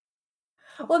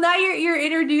 Well, now you're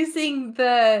introducing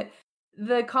the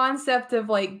concept of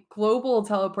like global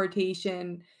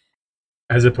teleportation,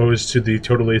 as opposed to the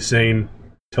totally sane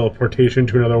teleportation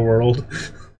to another world.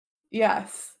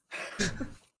 Yes.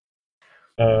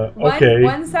 Okay.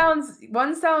 One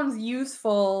sounds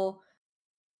useful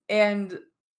and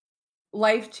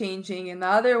life-changing, and the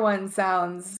other one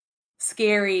sounds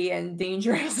scary and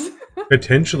dangerous.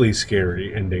 Potentially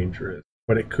scary and dangerous,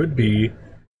 but it could be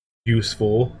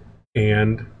useful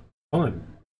and fun.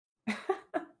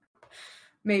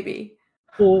 Maybe.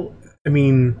 Well, I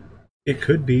mean, it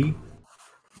could be.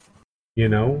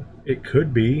 It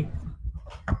could be.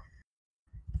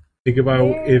 Think about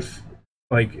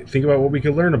what we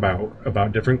could learn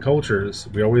about different cultures.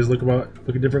 We always look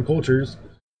at different cultures,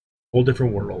 whole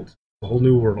different world, a whole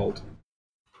new world.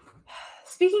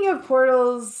 Speaking of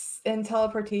portals and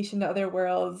teleportation to other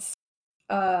worlds,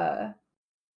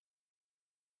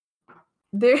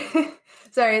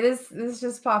 this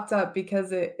just popped up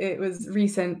because it was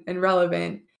recent and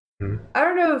relevant. Mm-hmm. I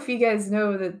don't know if you guys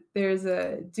know that there's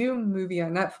a Doom movie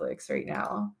on Netflix right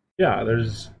now. Yeah,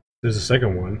 there's a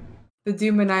second one. The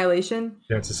Doom Annihilation?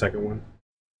 Yeah, it's the second one.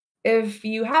 If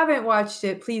you haven't watched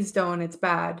it, please don't. It's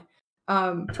bad.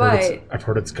 I've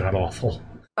heard it's god awful.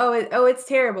 Oh, it's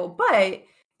terrible. But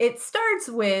it starts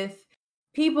with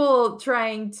people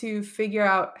trying to figure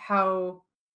out how,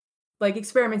 like,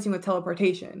 experimenting with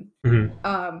teleportation.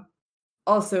 Mhm.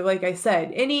 Also, like I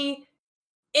said, any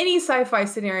sci-fi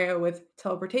scenario with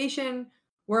teleportation,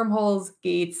 wormholes,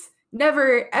 gates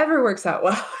never ever works out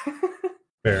well.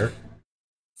 Fair.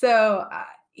 So,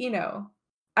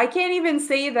 I can't even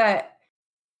say that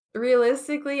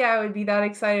realistically I would be that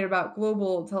excited about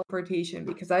global teleportation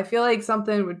because I feel like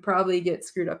something would probably get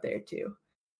screwed up there too.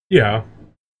 Yeah.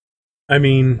 I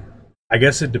mean, I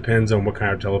guess it depends on what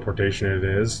kind of teleportation it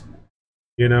is.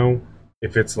 You know,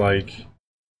 if it's like,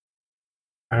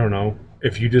 I don't know,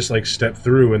 if you just like step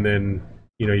through and then,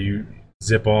 you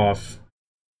zip off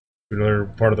to another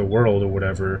part of the world or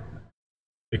whatever,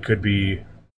 it could be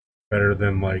better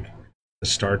than like the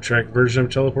Star Trek version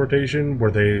of teleportation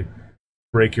where they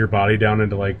break your body down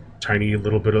into like tiny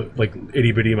little bit of like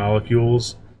itty bitty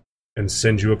molecules and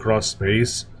send you across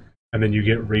space and then you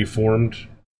get reformed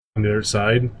on the other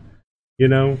side, you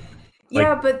know?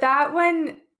 Yeah, Like, but that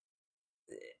one,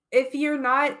 if you're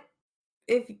not,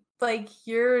 if like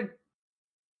your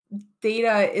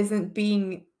data isn't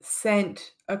being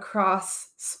sent across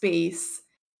space,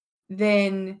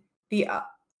 then the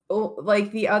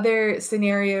other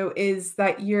scenario is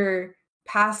that you're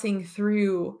passing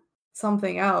through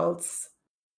something else.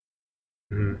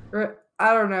 mhm. Or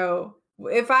I don't know.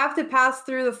 If I have to pass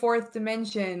through the fourth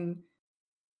dimension,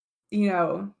 you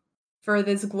know, for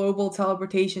this global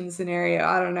teleportation scenario,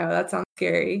 I don't know. That sounds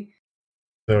scary.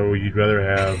 So you'd rather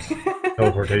have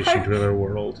teleportation to another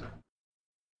world.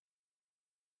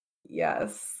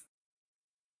 Yes.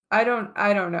 I don't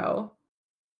know.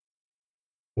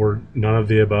 Or none of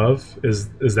the above? Is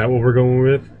that what we're going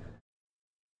with?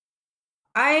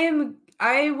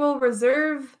 I will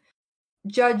reserve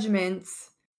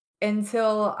judgments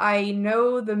until I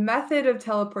know the method of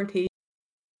teleportation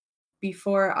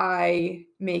before I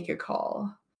make a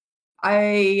call.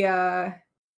 Yeah.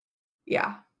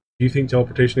 Do you think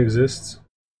teleportation exists?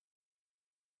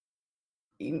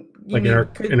 You Like in mean our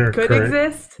could current.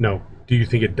 exist? No. Do you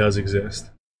think it does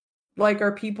exist? Like,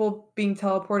 are people being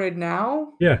teleported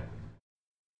now? Yeah.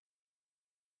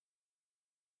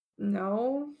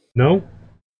 No. No?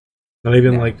 Not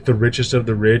even No. like the richest of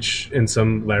the rich in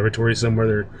some laboratory somewhere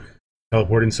they're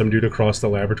teleporting some dude across the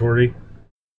laboratory?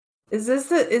 Is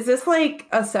this like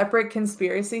a separate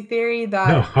conspiracy theory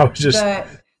No, I was just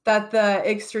that the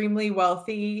extremely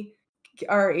wealthy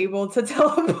are able to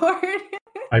teleport?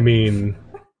 I mean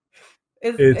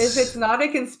If it's it's not a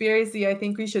conspiracy, I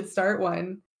think we should start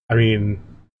one. I mean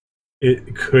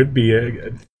it could be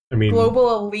I mean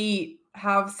Global elite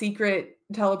have secret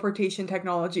teleportation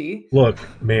technology. look,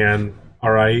 man,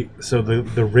 all right. So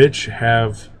the rich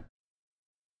have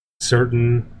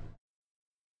certain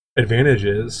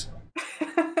advantages,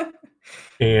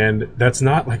 and that's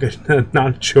not like a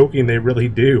not joking. They really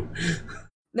do.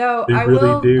 No, They I really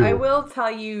will I do. will tell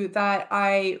you that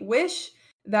I wish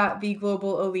that the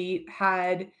global elite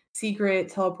had secret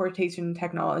teleportation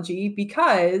technology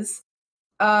because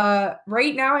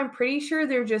right now I'm pretty sure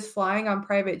they're just flying on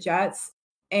private jets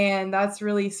and that's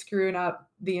really screwing up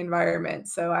the environment.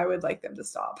 So I would like them to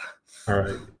stop. All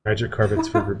right, magic carpets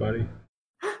for everybody.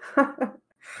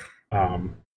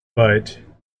 But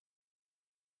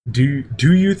do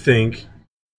you think?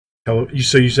 So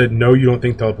you said no, you don't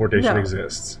think teleportation No,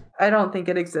 exists. I don't think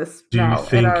it exists Do you now in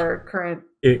think our current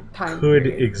it time could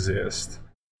period. exist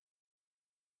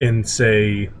in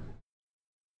say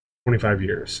 25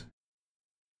 years?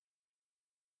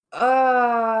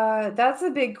 That's a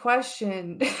big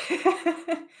question.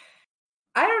 I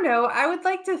don't know. I would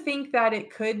like to think that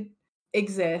it could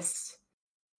exist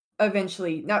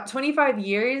eventually. Not 25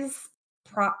 years,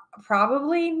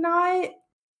 probably not.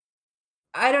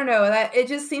 I don't know. That it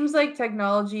just seems like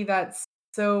technology that's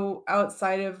so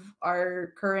outside of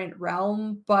our current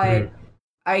realm, but Mhm.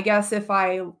 I guess if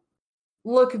I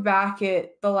look back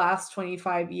at the last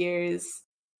 25 years,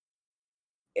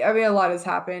 I mean a lot has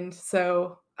happened,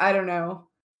 so I don't know.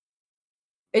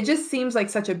 It just seems like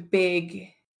such a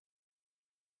big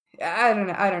I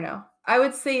don't know. I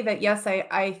would say that yes,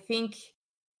 I think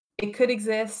it could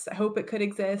exist. I hope it could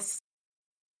exist,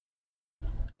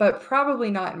 but probably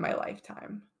not in my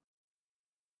lifetime.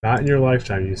 Not in your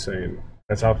lifetime, you saying?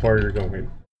 That's how far you're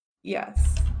going.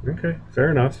 Yes. Okay,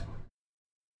 fair enough.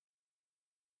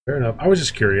 Fair enough. I was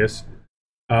just curious.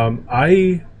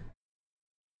 I,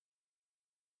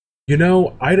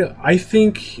 I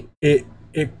think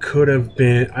it could have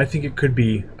been. I think it could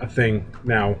be a thing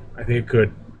now. I think it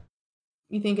could.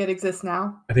 You think it exists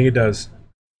now? I think it does.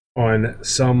 On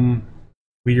some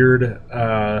weird,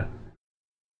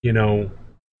 you know,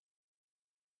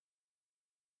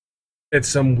 at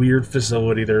some weird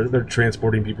facility. They're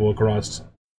transporting people across,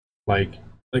 like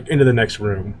into the next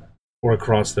room or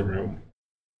across the room,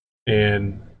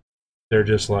 and they're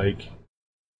just like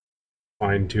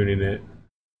fine tuning it.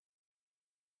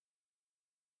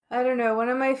 I don't know. One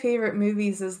of my favorite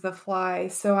movies is The Fly,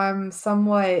 so I'm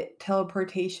somewhat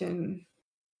teleportation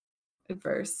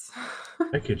adverse.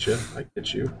 I get you. I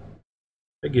get you.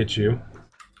 I get you.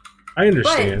 I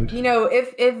understand. But, you know,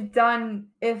 if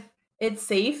it's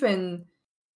safe and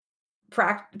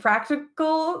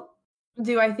practical,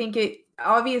 do I think it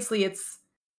obviously it's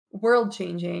world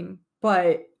changing,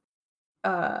 but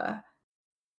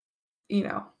you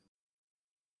know,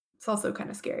 it's also kind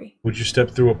of scary. Would you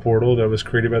step through a portal that was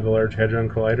created by the Large Hadron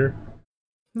Collider?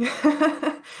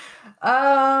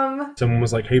 Someone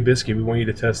was like, "Hey, Biscuit, we want you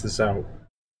to test this out."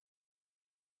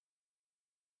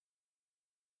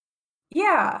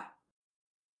 Yeah.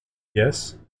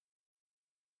 Yes?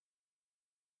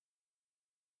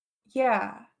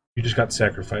 Yeah. You just got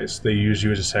sacrificed. They used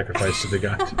you as a sacrifice to the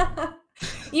gods.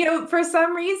 You know, for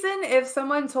some reason, if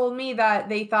someone told me that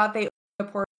they thought they owned a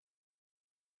portal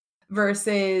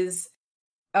versus,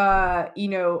 you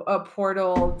know, a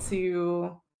portal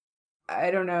to,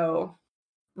 I don't know,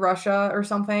 Russia or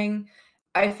something,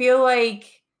 I feel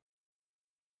like,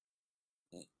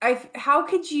 how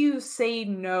could you say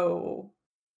no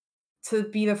to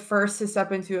be the first to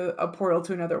step into a portal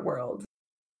to another world?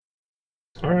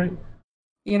 All right.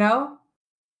 You know?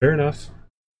 Fair enough.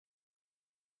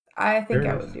 I think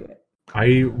I would do it.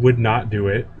 I would not do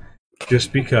it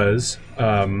just because,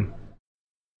 I don't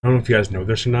know if you guys know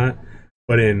this or not,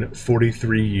 but in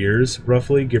 43 years,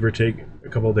 roughly, give or take a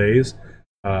couple of days,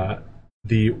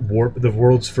 the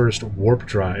world's first warp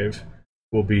drive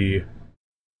will be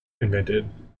invented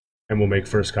and will make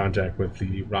first contact with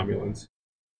the Romulans.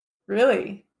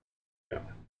 Really? Yeah.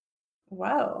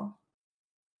 Wow.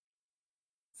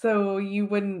 So you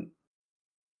wouldn't...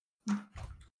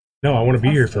 No, I want to be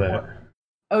here for that.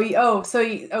 Okay.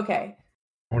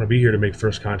 I want to be here to make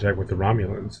first contact with the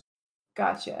Romulans.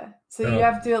 Gotcha. So you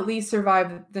have to at least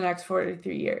survive the next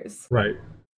 43 years. Right.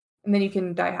 And then you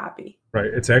can die happy. Right.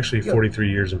 It's actually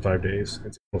 43 years and 5 days.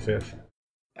 It's April 5th.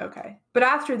 Okay. But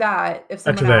after that, if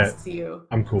someone asks you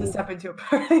I'm cool. to step into a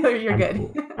portal, you're good.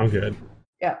 Cool. I'm good.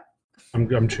 Yeah.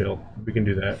 I'm chill. We can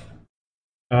do that.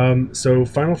 So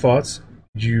final thoughts.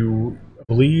 Do you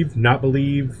believe, not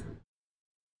believe,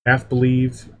 half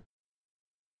believe?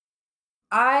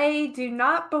 I do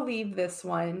not believe this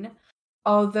one,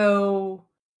 although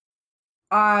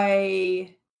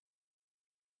I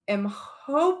am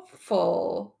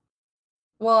hopeful.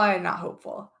 Well, I'm not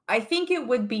hopeful. I think it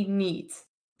would be neat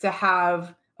to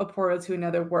have a portal to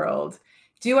another world.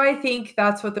 Do I think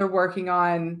that's what they're working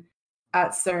on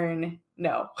at CERN?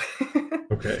 No.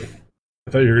 Okay.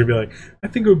 I thought you were going to be like, I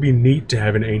think it would be neat to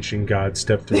have an ancient god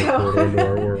step through a portal into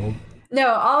our world. No,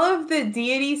 all of the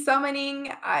deity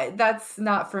summoning, that's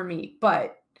not for me.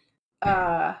 But,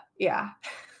 yeah.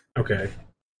 Okay.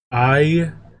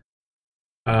 I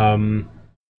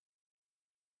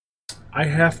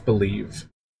half believe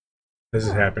this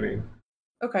is happening.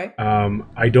 Okay.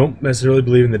 I don't necessarily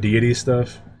believe in the deity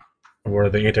stuff or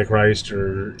the Antichrist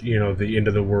or, you know, the end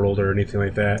of the world or anything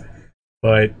like that.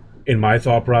 But in my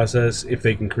thought process, if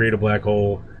they can create a black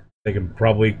hole, they can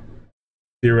probably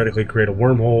theoretically create a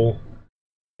wormhole.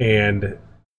 And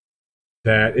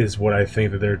that is what I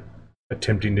think that they're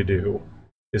attempting to do,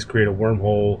 is create a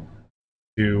wormhole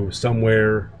to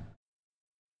somewhere.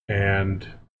 And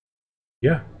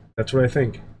yeah, that's what I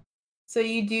think. So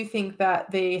you do think that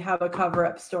they have a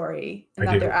cover-up story and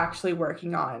that they're actually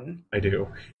working on? I do.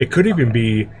 It could even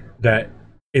be that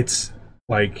it's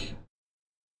like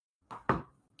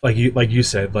you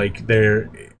said, like they're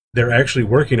actually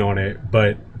working on it,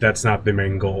 but that's not the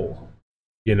main goal.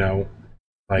 You know,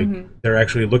 like they're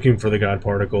actually looking for the God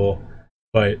particle,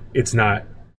 but it's not.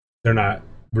 They're not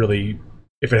really.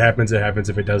 If it happens, it happens.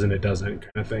 If it doesn't, it doesn't.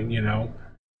 Kind of thing. You know.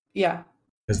 Yeah.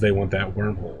 Because they want that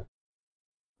wormhole.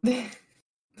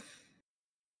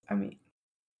 I mean,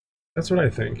 that's what I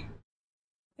think.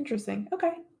 Interesting.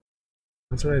 Okay.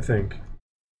 That's what I think.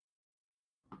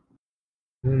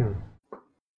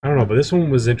 I don't know, but this one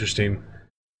was interesting.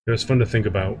 It was fun to think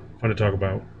about, fun to talk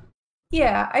about.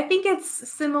 Yeah, I think it's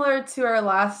similar to our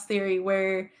last theory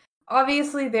where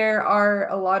obviously there are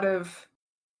a lot of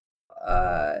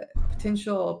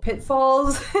potential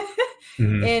pitfalls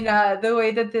in the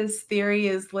way that this theory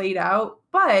is laid out,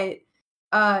 but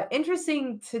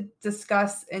interesting to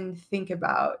discuss and think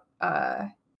about,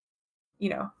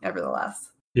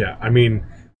 nevertheless. Yeah, I mean,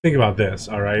 think about this,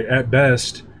 all right? At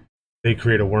best, they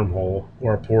create a wormhole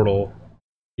or a portal,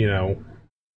 you know,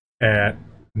 at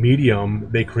medium,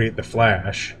 they create the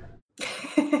Flash,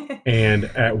 and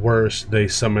at worst, they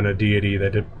summon a deity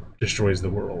that destroys the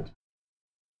world.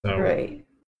 So, right.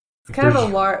 It's kind of a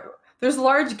large. There's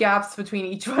large gaps between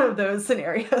each one of those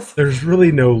scenarios. There's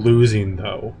really no losing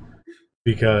though,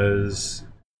 because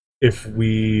if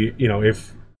they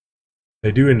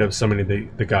do end up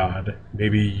summoning the god,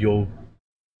 maybe you'll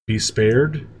be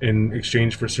spared in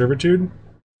exchange for servitude,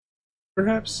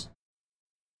 perhaps.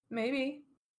 Maybe.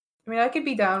 I mean, I could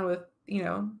be down with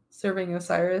serving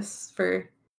Osiris for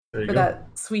Go. that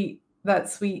sweet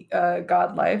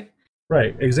god life.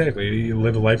 Right, exactly. You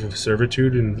live a life of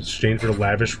servitude in exchange for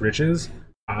lavish riches.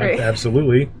 Right.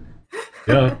 Absolutely.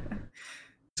 Yeah.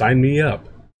 Sign me up.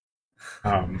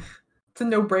 It's a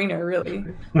no-brainer, really.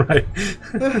 Right.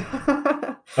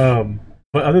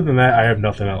 But other than that, I have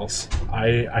nothing else.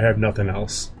 I have nothing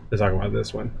else to talk about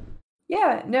this one.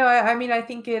 Yeah, no, I mean, I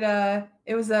think it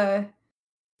was a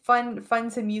fun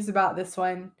to muse about this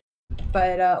one,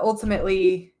 but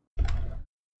ultimately,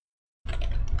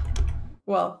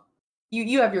 well,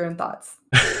 you have your own thoughts.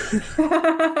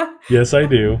 Yes, I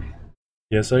do.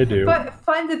 Yes, I do. But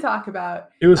fun to talk about.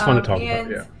 It was fun to talk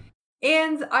about, yeah.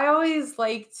 And I always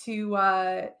like to,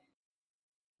 dive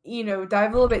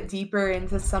a little bit deeper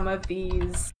into some of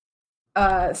these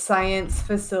science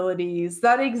facilities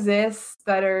that exist,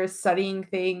 that are studying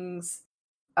things,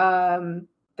 that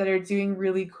are doing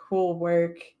really cool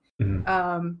work.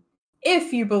 Mm-hmm.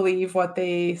 If you believe what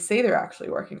they say they're actually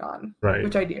working on, right?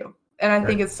 Which I do, and I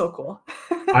think it's so cool.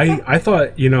 I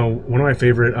thought one of my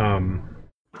favorite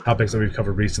topics that we've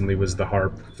covered recently was the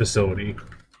HAARP facility.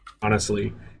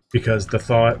 Honestly, because the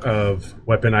thought of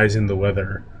weaponizing the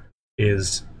weather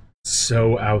is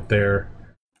so out there,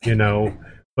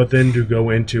 But then to go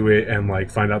into it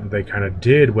and find out that they kind of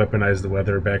did weaponize the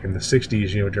weather back in the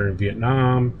 60s, during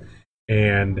Vietnam,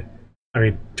 and I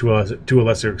mean to a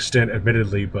lesser extent,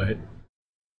 admittedly, but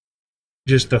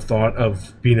just the thought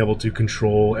of being able to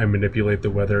control and manipulate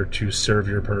the weather to serve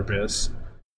your purpose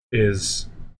is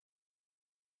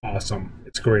awesome.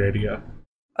 It's a great idea.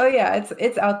 Oh yeah,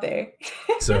 it's out there.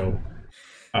 So,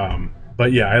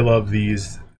 but yeah, I love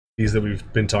these that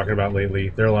we've been talking about lately.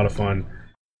 They're a lot of fun.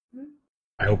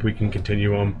 I hope we can continue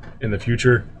them in the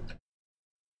future.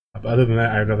 But other than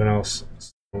that, I have nothing else. So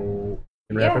we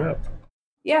can wrap it up.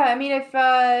 Yeah, I mean, if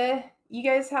you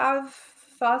guys have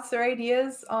thoughts or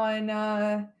ideas on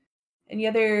any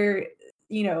other,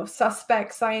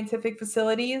 suspect scientific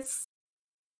facilities,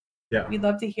 yeah, we'd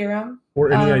love to hear them.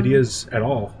 Or any ideas at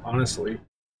all, honestly.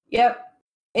 Yep.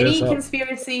 Any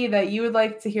conspiracy that you would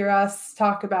like to hear us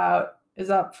talk about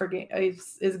is up for game.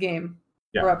 Is game.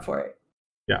 Yeah. We're up for it.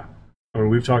 Yeah. I mean,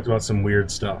 we've talked about some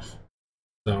weird stuff,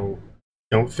 so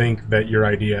don't think that your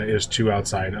idea is too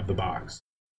outside of the box.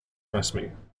 Trust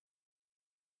me.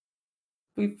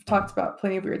 We've talked about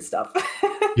plenty of weird stuff.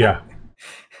 Yeah.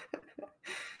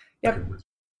 Yep.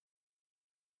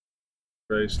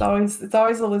 It's always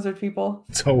the lizard people.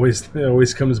 It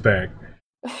always comes back.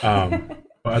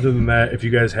 But other than that, if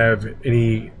you guys have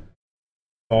any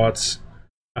thoughts,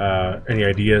 any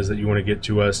ideas that you want to get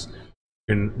to us,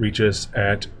 you can reach us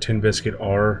at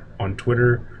 10biscuitr on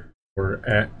Twitter or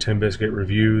at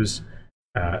 10biscuitreviews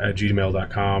at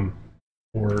gmail.com,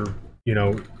 or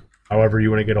however you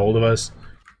want to get a hold of us.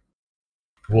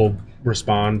 We'll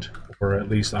respond, or at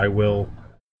least I will.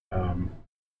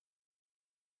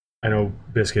 I know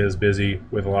Biscuit is busy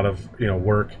with a lot of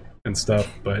work and stuff,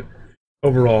 but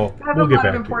overall, we'll get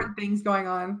back to you. A lot of important things going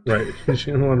on. Right, a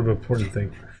lot of important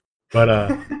things.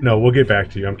 But no, we'll get back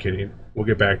to you. I'm kidding. We'll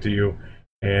get back to you.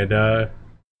 And other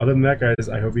than that, guys,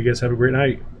 I hope you guys have a great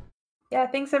night. Yeah,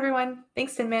 thanks everyone.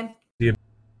 Thanks, Tin Man. See you.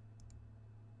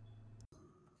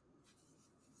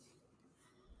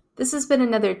 This has been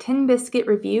another Tin Biscuit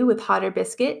review with Hotter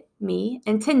Biscuit, me,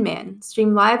 and Tin Man,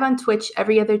 streamed live on Twitch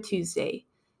every other Tuesday.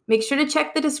 Make sure to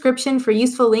check the description for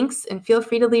useful links and feel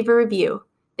free to leave a review.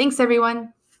 Thanks,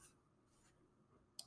 everyone.